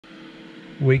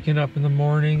Waking up in the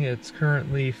morning, it's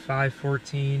currently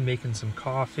 5:14, making some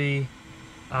coffee,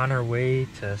 on our way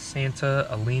to Santa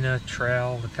Elena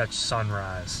Trail to catch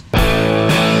sunrise.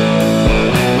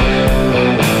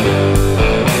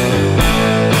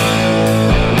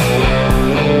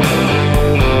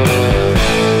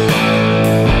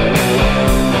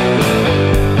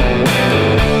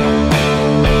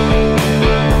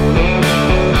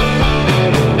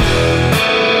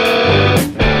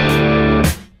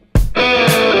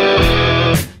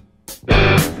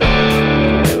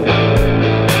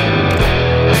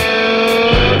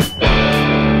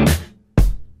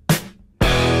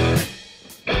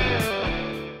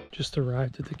 Just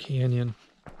arrived at the canyon,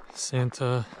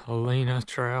 Santa Elena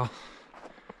Trail.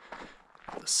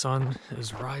 The sun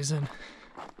is rising.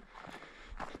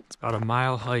 It's about a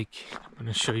mile hike. I'm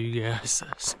gonna show you guys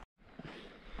this.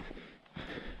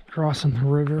 Crossing the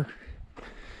river.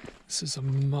 This is a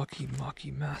mucky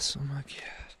mess, oh my god.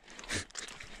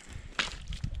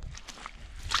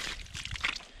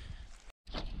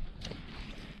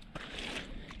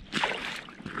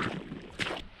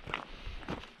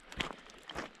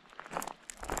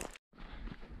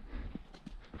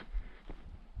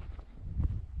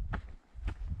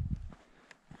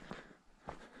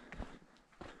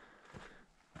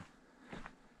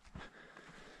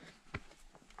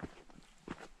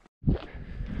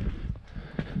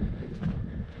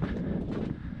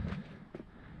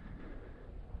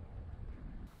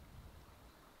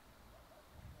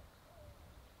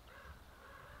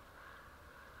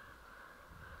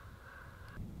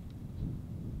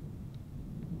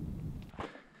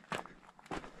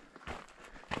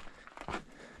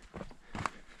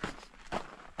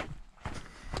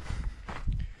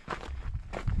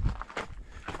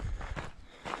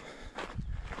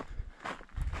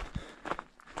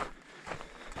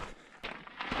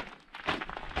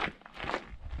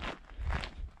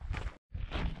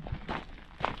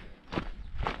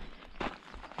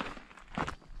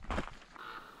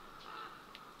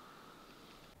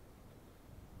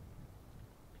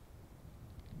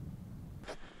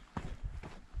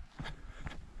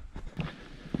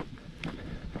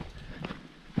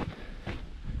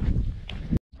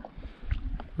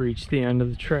 Reached the end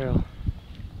of the trail.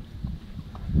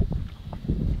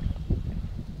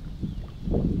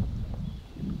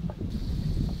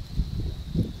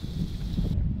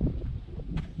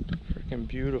 Freaking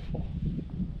beautiful.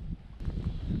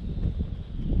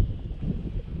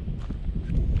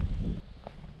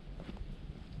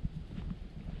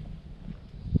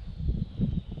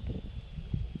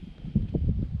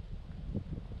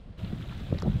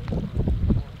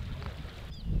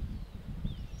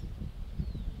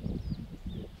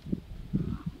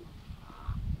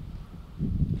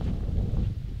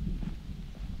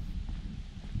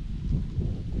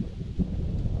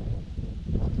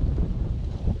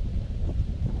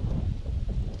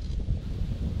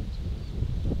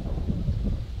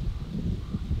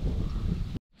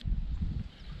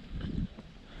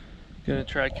 Gonna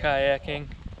try kayaking.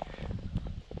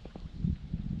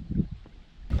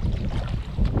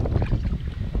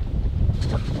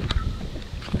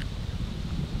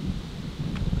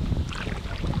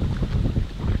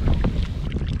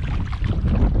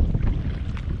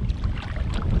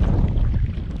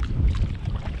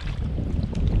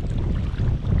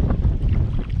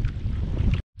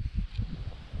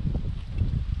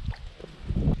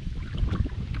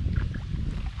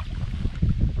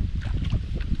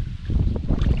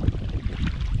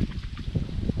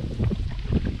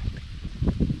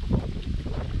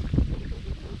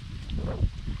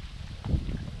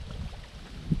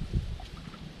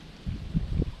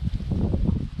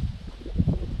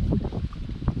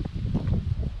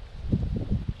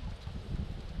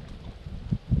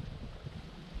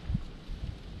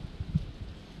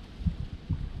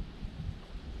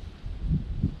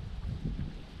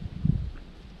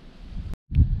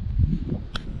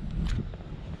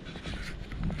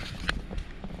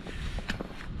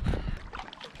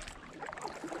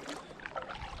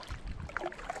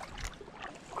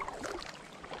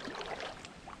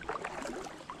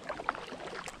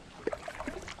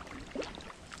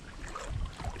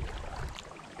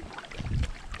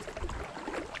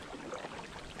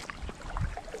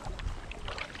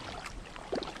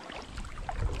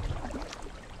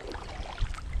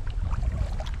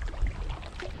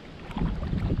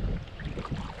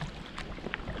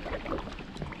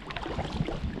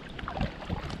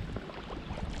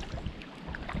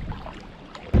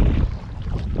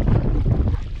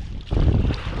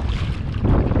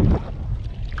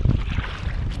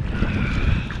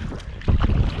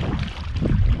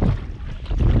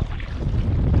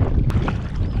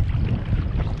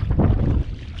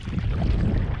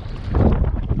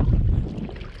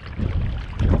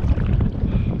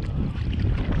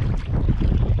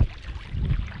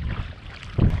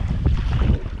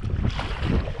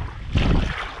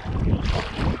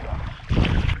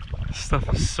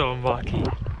 stuff is so mucky.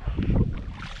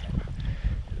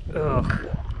 Ugh.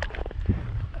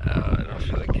 I don't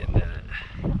feel like getting in it.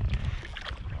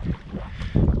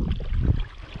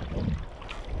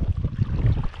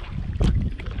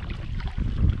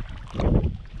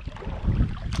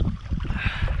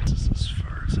 This is as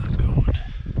far as I'm going.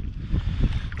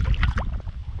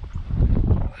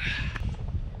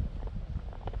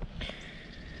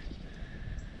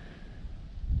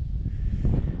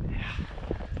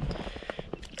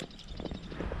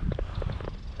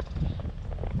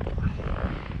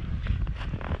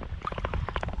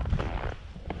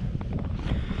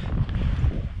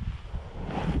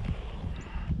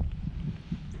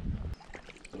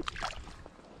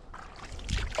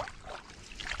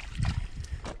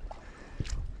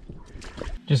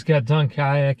 Just got done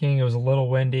kayaking. It was a little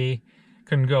windy.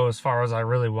 Couldn't go as far as I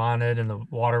really wanted, and the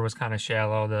water was kind of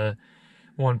shallow. The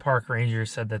one park ranger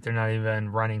said that they're not even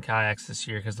running kayaks this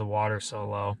year because the water's so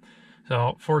low.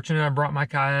 So fortunate I brought my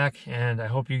kayak, and I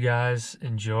hope you guys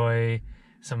enjoy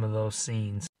some of those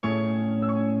scenes.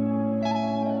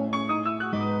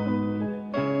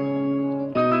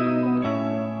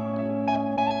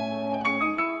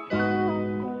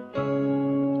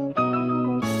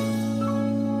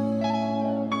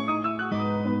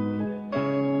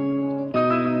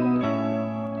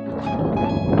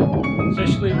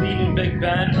 Officially leaving Big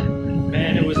Bend.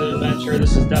 Man, it was an adventure.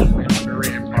 This is definitely an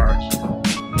underrated park.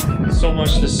 So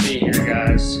much to see here,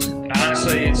 guys. And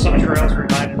honestly, some trails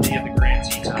reminded me of the Grand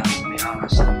Tetons, to be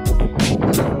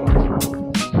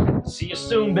honest. See you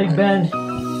soon, Big Bend.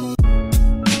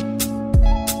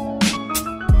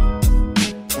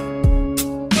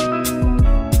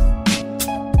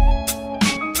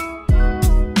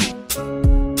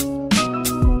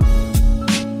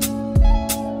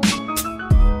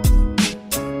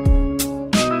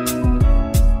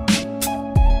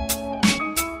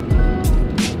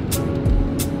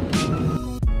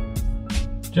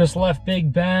 Just left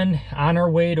Big Bend, on our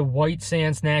way to White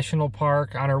Sands National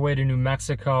Park, on our way to New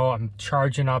Mexico. I'm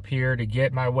charging up here to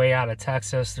get my way out of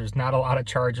Texas. There's not a lot of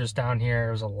chargers down here.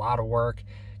 It was a lot of work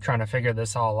trying to figure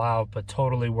this all out, but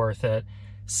totally worth it.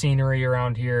 Scenery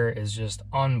around here is just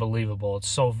unbelievable. It's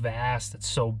so vast, it's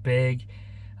so big.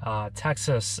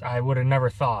 Texas, I would have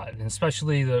never thought, and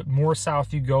especially the more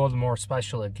south you go, the more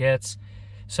special it gets.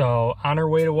 So on our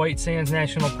way to White Sands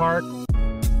National Park.